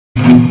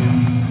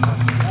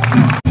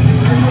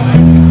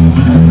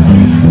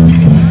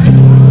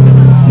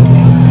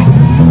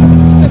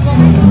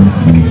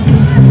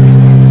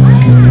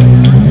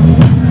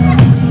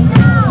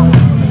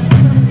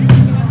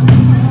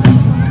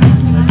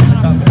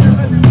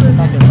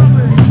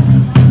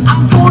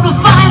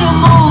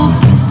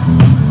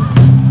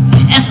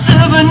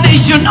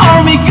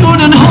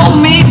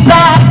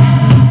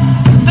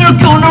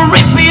They're gonna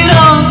rip it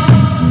off,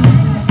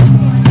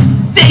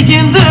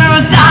 taking their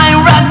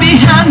time right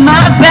behind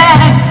my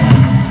back.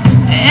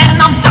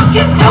 And I'm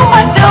talking to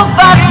myself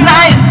at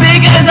night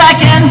because I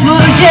can't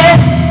forget.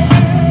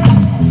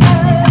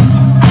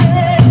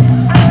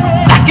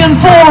 Back and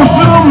forth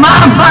through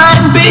my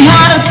mind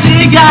behind a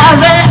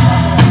cigarette.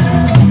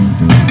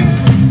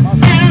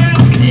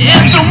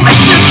 And the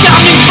message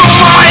coming from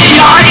my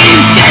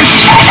eyes says,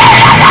 "Let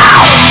it alone."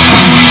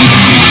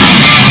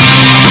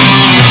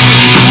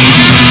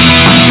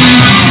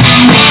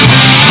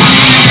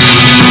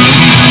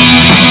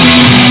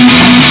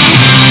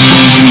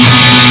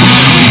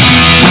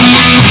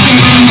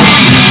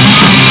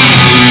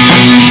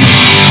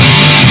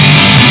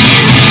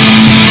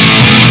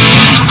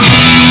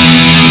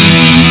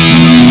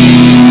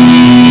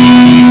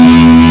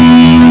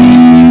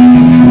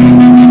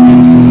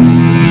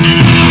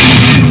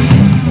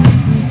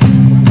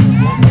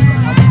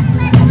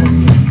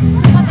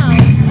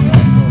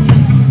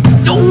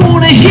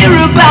 Hear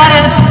about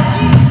it.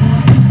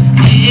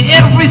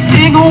 Every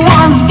single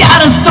one's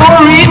got a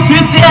story to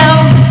tell.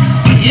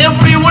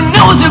 Everyone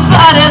knows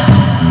about it,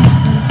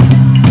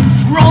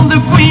 from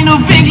the Queen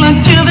of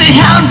England to the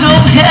hounds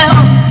of hell.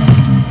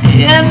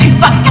 And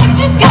if I catch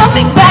it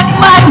coming back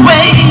my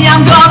way,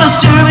 I'm gonna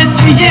serve it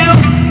to you.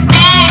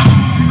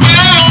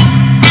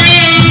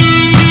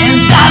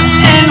 And I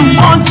ain't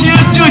want you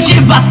to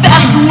hear, but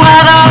that's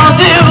what I'll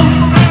do.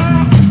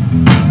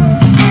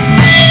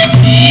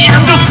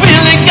 And the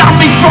feeling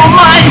coming from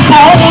my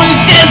bones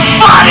just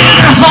fired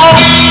at home.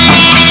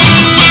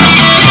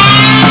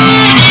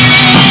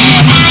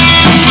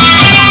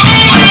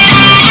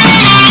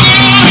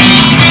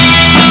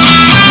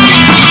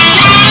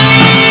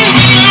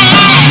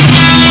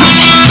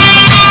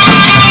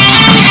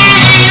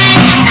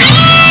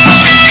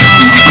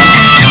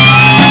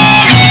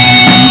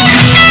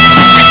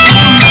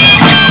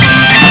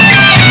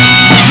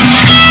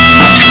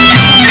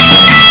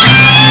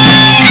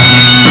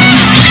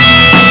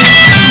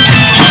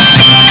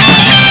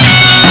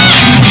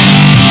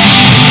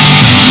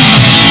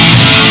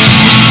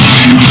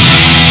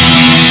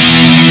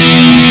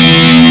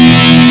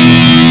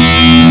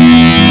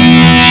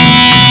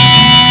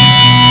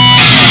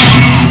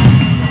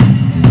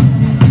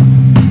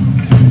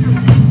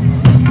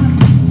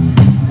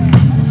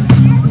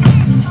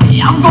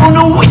 I'm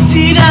gonna wait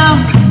it out,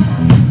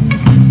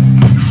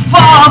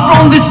 far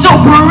from this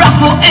opera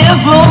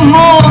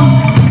forevermore.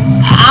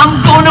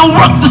 I'm gonna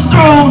work this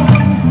through,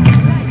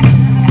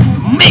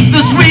 make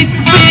the sweet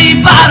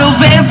weep out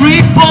of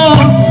every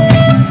pore.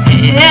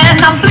 And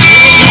I'm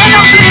bleeding and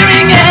I'm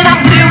bleeding and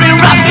I'm bleeding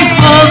right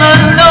before